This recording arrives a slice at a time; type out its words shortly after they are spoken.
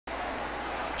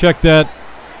Check that.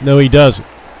 No, he doesn't.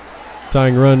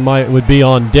 Tying run would be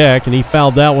on deck, and he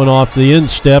fouled that one off the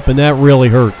instep, and that really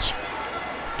hurts.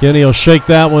 Kenny will shake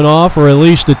that one off, or at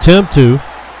least attempt to.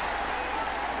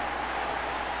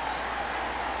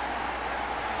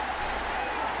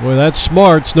 Boy, that's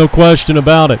smarts, no question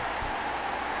about it.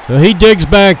 So he digs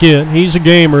back in. He's a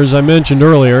gamer, as I mentioned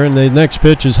earlier, and the next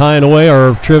pitch is high and away.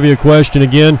 Our trivia question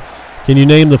again, can you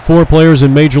name the 4 players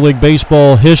in Major League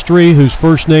Baseball history whose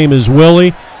first name is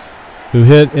Willie, who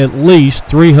hit at least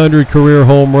 300 career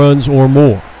home runs or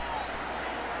more?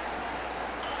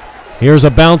 Here's a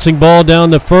bouncing ball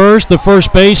down to first. The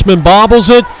first baseman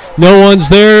bobbles it. No one's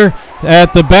there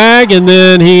at the bag, and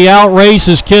then he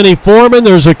outraces Kenny Foreman.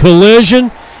 There's a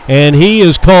collision, and he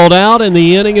is called out, and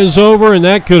the inning is over, and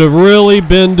that could have really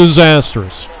been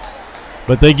disastrous.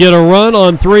 But they get a run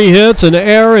on 3 hits, an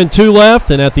error, and 2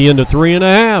 left, and at the end of 3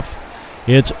 1/2,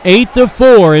 it's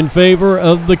 8-4 in favor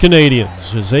of the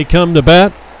Canadians as they come to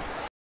bat